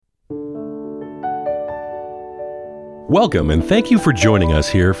Welcome and thank you for joining us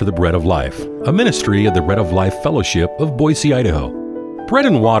here for the Bread of Life, a ministry of the Bread of Life Fellowship of Boise, Idaho. Bread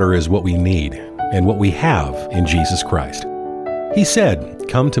and water is what we need and what we have in Jesus Christ. He said,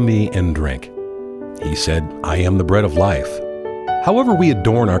 "Come to me and drink." He said, "I am the bread of life." However we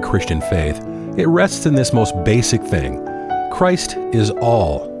adorn our Christian faith, it rests in this most basic thing. Christ is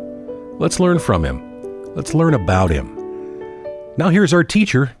all. Let's learn from Him. Let's learn about Him. Now here's our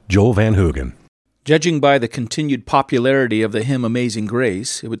teacher, Joel Van Hoogen. Judging by the continued popularity of the hymn Amazing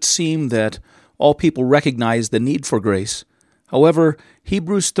Grace, it would seem that all people recognize the need for grace. However,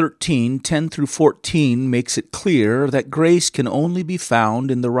 Hebrews 13, 10 through 14 makes it clear that grace can only be found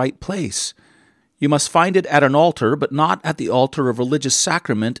in the right place. You must find it at an altar, but not at the altar of religious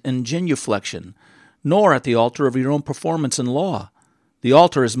sacrament and genuflection, nor at the altar of your own performance and law. The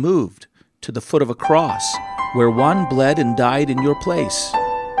altar is moved to the foot of a cross, where one bled and died in your place.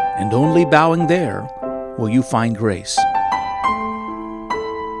 And only bowing there will you find grace.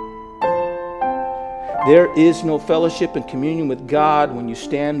 There is no fellowship and communion with God when you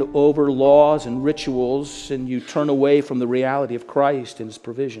stand over laws and rituals and you turn away from the reality of Christ and His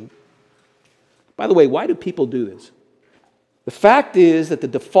provision. By the way, why do people do this? The fact is that the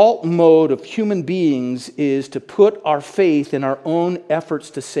default mode of human beings is to put our faith in our own efforts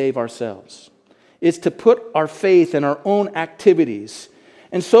to save ourselves. It's to put our faith in our own activities.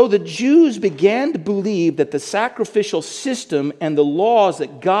 And so the Jews began to believe that the sacrificial system and the laws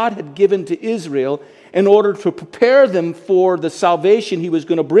that God had given to Israel in order to prepare them for the salvation He was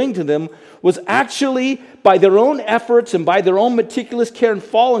going to bring to them was actually, by their own efforts and by their own meticulous care in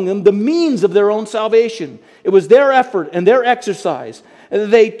following them, the means of their own salvation. It was their effort and their exercise.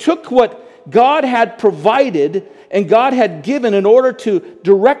 And they took what God had provided and God had given in order to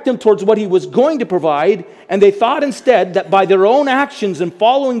direct them towards what He was going to provide, and they thought instead that by their own actions and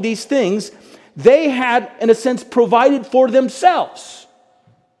following these things, they had, in a sense, provided for themselves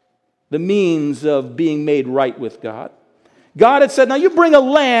the means of being made right with God. God had said, now you bring a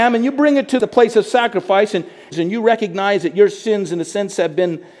lamb and you bring it to the place of sacrifice, and you recognize that your sins, in a sense, have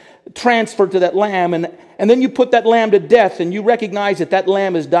been transferred to that lamb, and then you put that lamb to death, and you recognize that that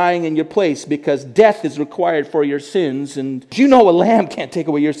lamb is dying in your place because death is required for your sins, and you know a lamb can't take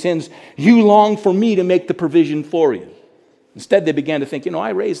away your sins. You long for me to make the provision for you. Instead, they began to think, I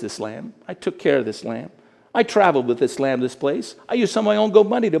raised this lamb. I took care of this lamb. I traveled with this lamb to this place. I used some of my own good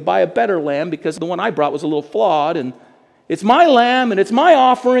money to buy a better lamb because the one I brought was a little flawed, and it's my lamb, and it's my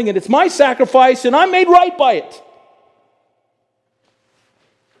offering, and it's my sacrifice, and I'm made right by it.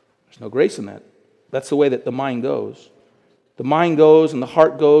 There's no grace in that. That's the way that the mind goes. The mind goes and the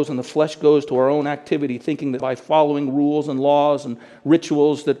heart goes and the flesh goes to our own activity, thinking that by following rules and laws and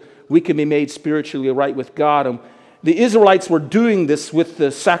rituals that we can be made spiritually right with God. And the Israelites were doing this with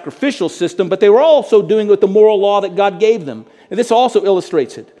the sacrificial system, but they were also doing it with the moral law that God gave them. And this also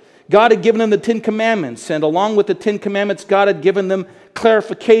illustrates it. God had given them the 10 Commandments, and along with the 10 Commandments, God had given them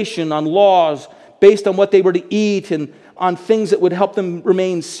clarification on laws based on what they were to eat and on things that would help them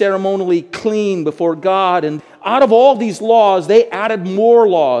remain ceremonially clean before God. And out of all these laws, they added more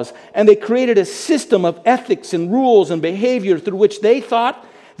laws, and they created a system of ethics and rules and behavior through which they thought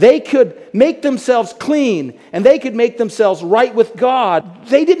they could make themselves clean and they could make themselves right with God.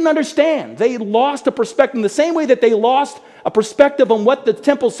 They didn't understand. They lost a perspective in the same way that they lost a perspective on what the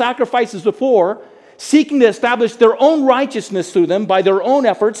temple sacrifices before, seeking to establish their own righteousness through them by their own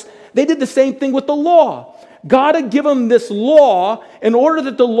efforts. They did the same thing with the law. God had given them this law in order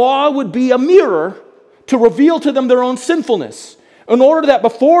that the law would be a mirror to reveal to them their own sinfulness. In order that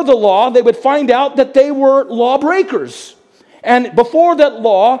before the law, they would find out that they were lawbreakers. And before that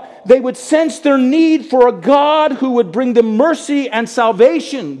law, they would sense their need for a God who would bring them mercy and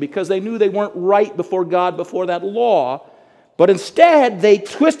salvation because they knew they weren't right before God before that law. But instead, they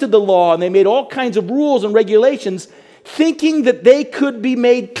twisted the law and they made all kinds of rules and regulations thinking that they could be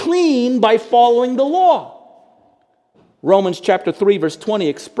made clean by following the law. Romans chapter 3 verse 20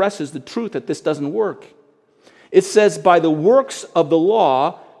 expresses the truth that this doesn't work. It says, by the works of the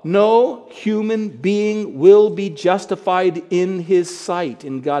law, no human being will be justified in his sight,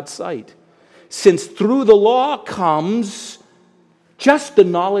 in God's sight, since through the law comes just the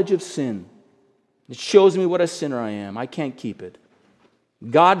knowledge of sin. It shows me what a sinner I am. I can't keep it.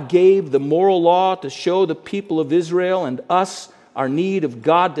 God gave the moral law to show the people of Israel and us our need of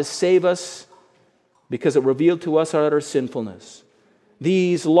God to save us, because it revealed to us our utter sinfulness.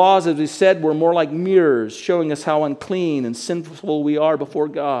 These laws, as we said, were more like mirrors, showing us how unclean and sinful we are before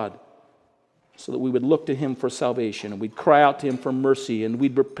God, so that we would look to Him for salvation, and we'd cry out to Him for mercy, and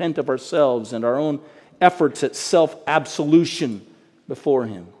we'd repent of ourselves and our own efforts at self-absolution before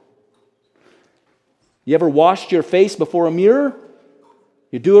Him. You ever washed your face before a mirror?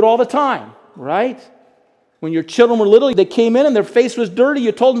 You do it all the time, right? When your children were little, they came in and their face was dirty.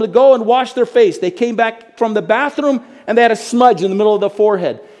 You told them to go and wash their face. They came back from the bathroom and they had a smudge in the middle of the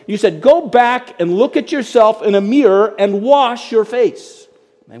forehead. You said, go back and look at yourself in a mirror and wash your face.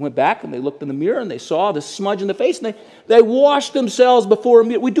 They went back and they looked in the mirror and they saw the smudge in the face and they washed themselves before a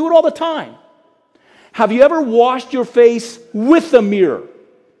mirror. We do it all the time. Have you ever washed your face with a mirror?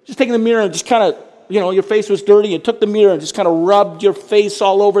 Just taking the mirror and just kind of, your face was dirty. You took the mirror and just kind of rubbed your face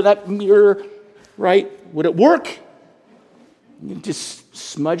all over that mirror, right? Would it work? You'd just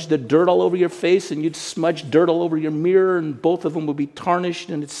smudge the dirt all over your face and you'd smudge dirt all over your mirror and both of them would be tarnished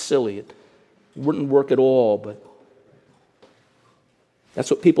and it's silly. It wouldn't work at all, but that's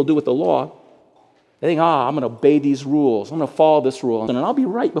what people do with the law. They think, I'm going to obey these rules. I'm going to follow this rule. And I'll be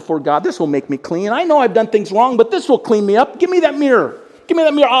right before God. This will make me clean. I know I've done things wrong, but this will clean me up. Give me that mirror. Give me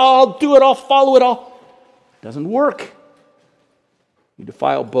that mirror. I'll do it. I'll follow it all. It doesn't work. You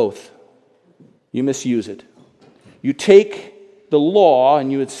defile both. You misuse it. You take the law and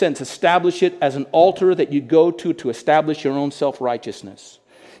you, in a sense, establish it as an altar that you go to establish your own self-righteousness.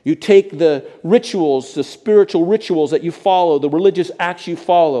 You take the rituals, the spiritual rituals that you follow, the religious acts you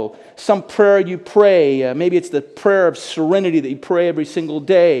follow, some prayer you pray. Maybe it's the prayer of serenity that you pray every single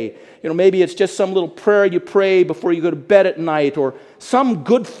day. Maybe it's just some little prayer you pray before you go to bed at night, or some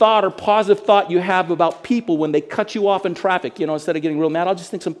good thought or positive thought you have about people when they cut you off in traffic. Instead of getting real mad, I'll just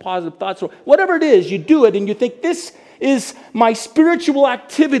think some positive thoughts. Or whatever it is, you do it and you think, this is my spiritual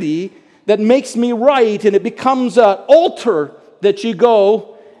activity that makes me right, and it becomes an altar that you go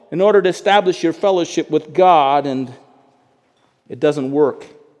in order to establish your fellowship with God, and it doesn't work.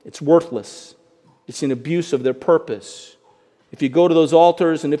 It's worthless. It's an abuse of their purpose. If you go to those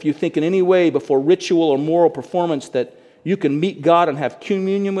altars and if you think in any way before ritual or moral performance that you can meet God and have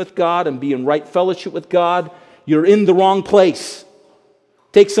communion with God and be in right fellowship with God, you're in the wrong place.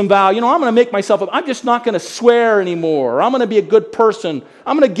 Take some vow. I'm going to make myself up. I'm just not going to swear anymore. Or I'm going to be a good person.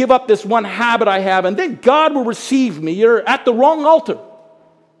 I'm going to give up this one habit I have, and then God will receive me. You're at the wrong altar.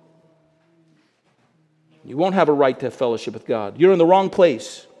 You won't have a right to have fellowship with God. You're in the wrong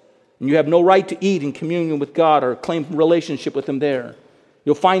place. And you have no right to eat in communion with God or claim relationship with Him there.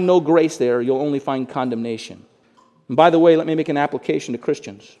 You'll find no grace there. You'll only find condemnation. And by the way, let me make an application to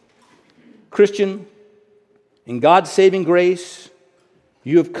Christians. Christian, in God's saving grace,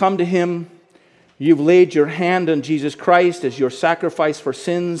 you have come to Him. You've laid your hand on Jesus Christ as your sacrifice for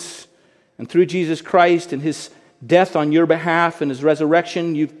sins. And through Jesus Christ and His death on your behalf and His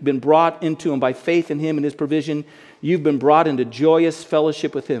resurrection, you've been brought into, and by faith in Him and His provision, you've been brought into joyous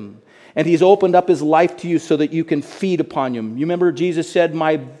fellowship with Him. And He's opened up His life to you so that you can feed upon Him. You remember Jesus said,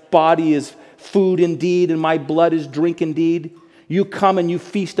 my body is food indeed, and my blood is drink indeed. You come and you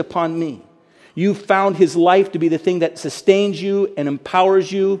feast upon me. You found His life to be the thing that sustains you and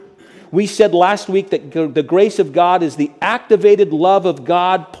empowers you. We said last week that the grace of God is the activated love of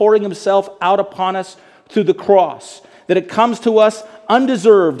God pouring Himself out upon us through the cross, that it comes to us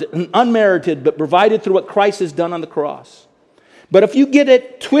undeserved and unmerited, but provided through what Christ has done on the cross. But if you get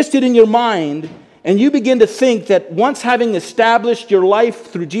it twisted in your mind and you begin to think that once having established your life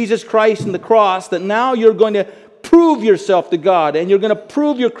through Jesus Christ and the cross, that now you're going to prove yourself to God and you're going to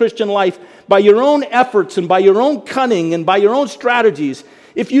prove your Christian life by your own efforts and by your own cunning and by your own strategies,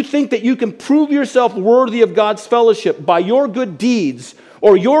 if you think that you can prove yourself worthy of God's fellowship by your good deeds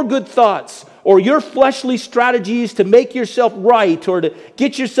or your good thoughts or your fleshly strategies to make yourself right or to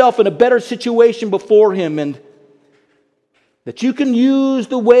get yourself in a better situation before Him, and that you can use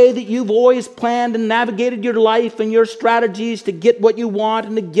the way that you've always planned and navigated your life and your strategies to get what you want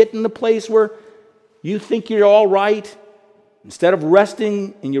and to get in the place where you think you're all right, instead of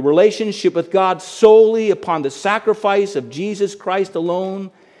resting in your relationship with God solely upon the sacrifice of Jesus Christ alone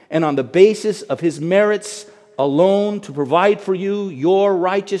and on the basis of His merits alone to provide for you your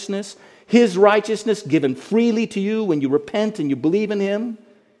righteousness, His righteousness given freely to you when you repent and you believe in Him.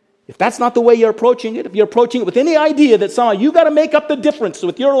 If that's not the way you're approaching it, if you're approaching it with any idea that somehow you got to make up the difference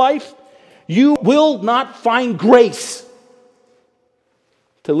with your life, you will not find grace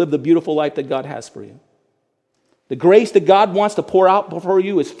to live the beautiful life that God has for you. The grace that God wants to pour out before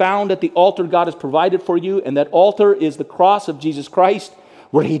you is found at the altar God has provided for you, and that altar is the cross of Jesus Christ,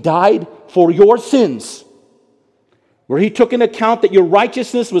 where He died for your sins, where He took into account that your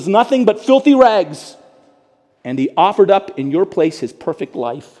righteousness was nothing but filthy rags, and He offered up in your place His perfect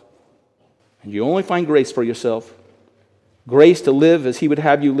life. And you only find grace for yourself, grace to live as He would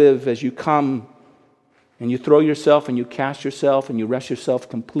have you live as you come and you throw yourself and you cast yourself and you rest yourself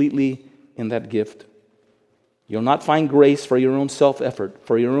completely in that gift. You'll not find grace for your own self-effort,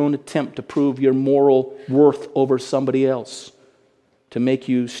 for your own attempt to prove your moral worth over somebody else, to make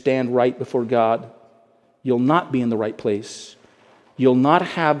you stand right before God. You'll not be in the right place. You'll not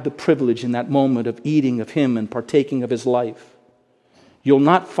have the privilege in that moment of eating of Him and partaking of His life. You'll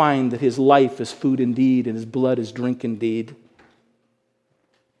not find that His life is food indeed and His blood is drink indeed.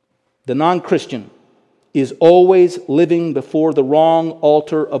 The non-Christian is always living before the wrong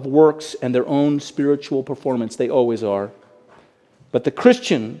altar of works and their own spiritual performance. They always are. But the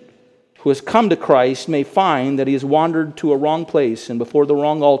Christian who has come to Christ may find that he has wandered to a wrong place and before the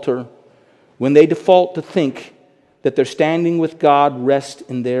wrong altar when they default to think that their standing with God rests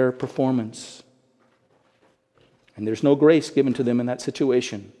in their performance. And there's no grace given to them in that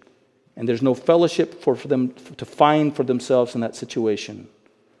situation. And there's no fellowship for them to find for themselves in that situation.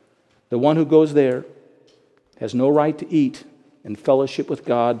 The one who goes there has no right to eat and fellowship with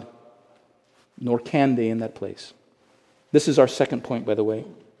God, nor can they in that place. This is our second point, by the way.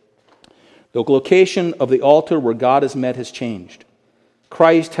 The location of the altar where God is met has changed.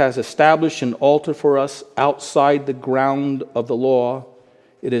 Christ has established an altar for us outside the ground of the law.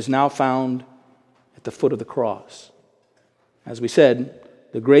 It is now found at the foot of the cross. As we said,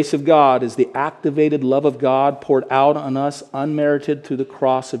 the grace of God is the activated love of God poured out on us unmerited through the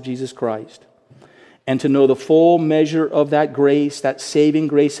cross of Jesus Christ. And to know the full measure of that grace, that saving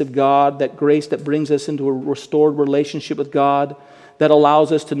grace of God, that grace that brings us into a restored relationship with God, that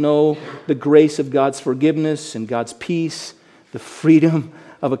allows us to know the grace of God's forgiveness and God's peace, the freedom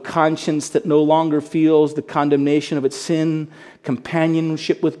of a conscience that no longer feels the condemnation of its sin,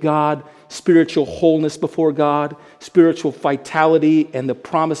 companionship with God, spiritual wholeness before God, spiritual vitality and the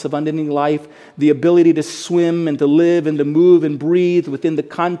promise of unending life, the ability to swim and to live and to move and breathe within the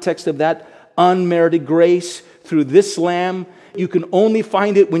context of that unmerited grace through this Lamb. You can only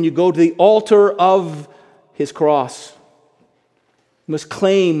find it when you go to the altar of His cross. You must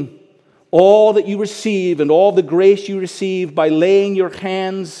claim all that you receive and all the grace you receive by laying your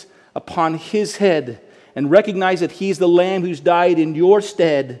hands upon His head and recognize that He's the Lamb who's died in your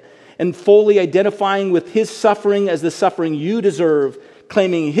stead, and fully identifying with His suffering as the suffering you deserve,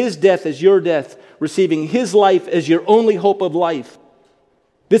 claiming His death as your death, receiving His life as your only hope of life.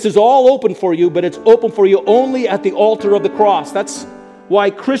 This is all open for you, but it's open for you only at the altar of the cross. That's why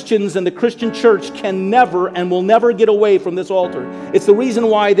Christians and the Christian church can never and will never get away from this altar. It's the reason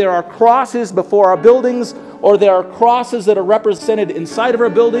why there are crosses before our buildings, or there are crosses that are represented inside of our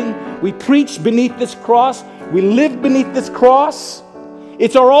building. We preach beneath this cross. We live beneath this cross.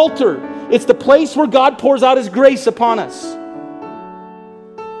 It's our altar. It's the place where God pours out His grace upon us.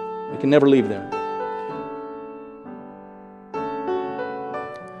 We can never leave there.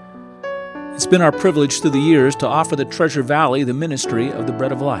 It's been our privilege through the years to offer the Treasure Valley the ministry of the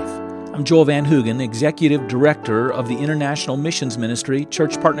Bread of Life. I'm Joel Van Hoogen, Executive Director of the International Missions Ministry,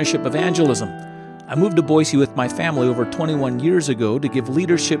 Church Partnership Evangelism. I moved to Boise with my family over 21 years ago to give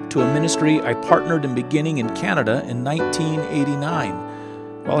leadership to a ministry I partnered in beginning in Canada in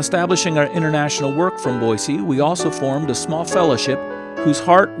 1989. While establishing our international work from Boise, we also formed a small fellowship whose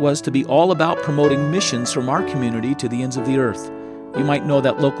heart was to be all about promoting missions from our community to the ends of the earth. You might know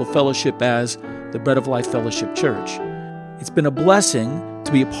that local fellowship as the Bread of Life Fellowship Church. It's been a blessing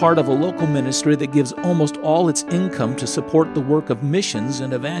to be a part of a local ministry that gives almost all its income to support the work of missions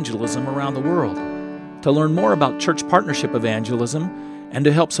and evangelism around the world. To learn more about church partnership evangelism and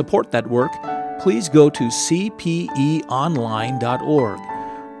to help support that work, please go to cpeonline.org.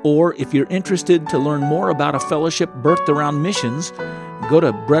 Or if you're interested to learn more about a fellowship birthed around missions, go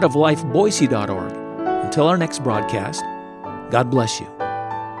to breadoflifeboise.org. Until our next broadcast, God bless you.